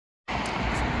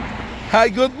Hi,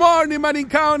 good morning, Marin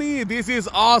County. This is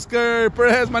Oscar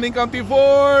Perez, Marin County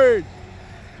Ford.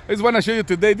 I just want to show you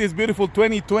today this beautiful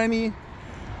 2020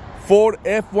 Ford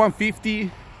F-150.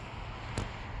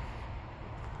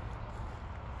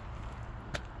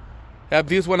 Have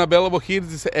this one available here.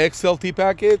 This is XLT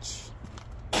package,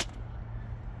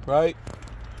 right?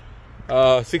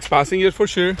 6 passengers for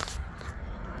sure.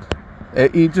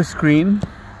 Each screen,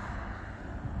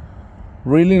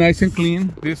 really nice and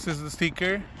clean. This is the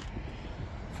sticker.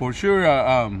 For sure,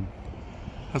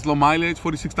 has low mileage,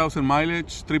 46,000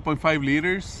 mileage, 3.5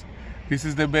 liters. This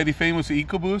is the very famous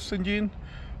EcoBoost engine,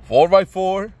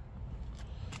 4x4.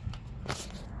 This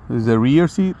is the rear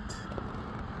seat.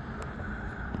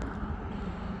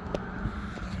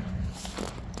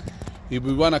 If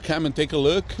we want to come and take a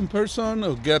look in person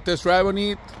or get a test drive on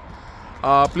it,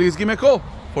 please give me a call.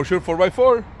 For sure,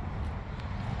 4x4.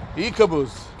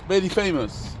 EcoBoost, very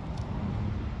famous.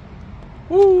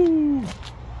 Woo!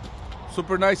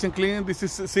 Super nice and clean. This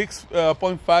is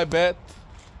 6.5 bed.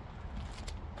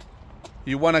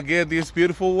 You want to get this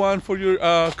beautiful one for your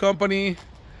company,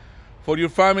 for your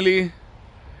family.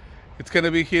 It's going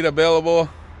to be here available.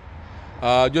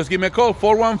 Just give me a call,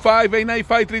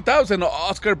 415-895-3000.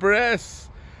 Oscar Perez,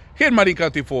 here in Marin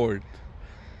County Ford.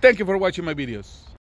 Thank you for watching my videos.